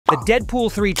The Deadpool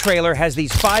 3 trailer has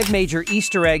these 5 major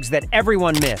Easter eggs that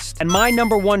everyone missed. And my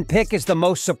number 1 pick is the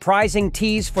most surprising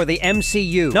tease for the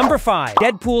MCU. Number 5.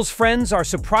 Deadpool's friends are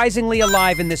surprisingly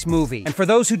alive in this movie. And for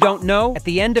those who don't know, at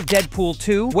the end of Deadpool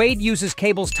 2, Wade uses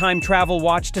Cable's time travel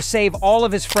watch to save all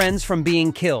of his friends from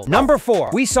being killed. Number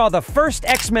 4. We saw the first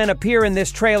X-Men appear in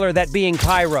this trailer, that being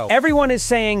Pyro. Everyone is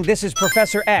saying this is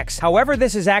Professor X. However,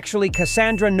 this is actually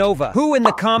Cassandra Nova, who in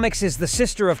the comics is the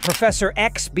sister of Professor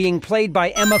X, being played by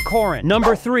Emma Corrin.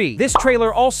 Number 3. This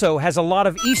trailer also has a lot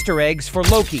of Easter eggs for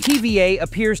Loki. TVA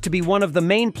appears to be one of the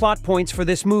main plot points for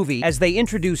this movie as they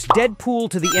introduce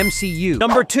Deadpool to the MCU.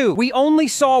 Number 2. We only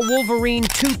saw Wolverine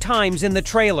 2 times in the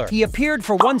trailer. He appeared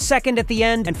for 1 second at the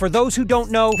end, and for those who don't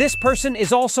know, this person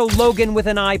is also Logan with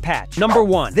an eye patch. Number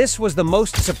 1. This was the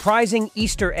most surprising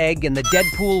Easter egg in the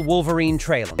Deadpool Wolverine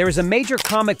trailer. There is a major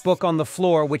comic book on the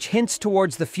floor which hints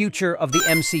towards the future of the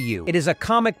MCU. It is a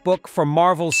comic book for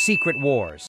Marvel's Secret Wars.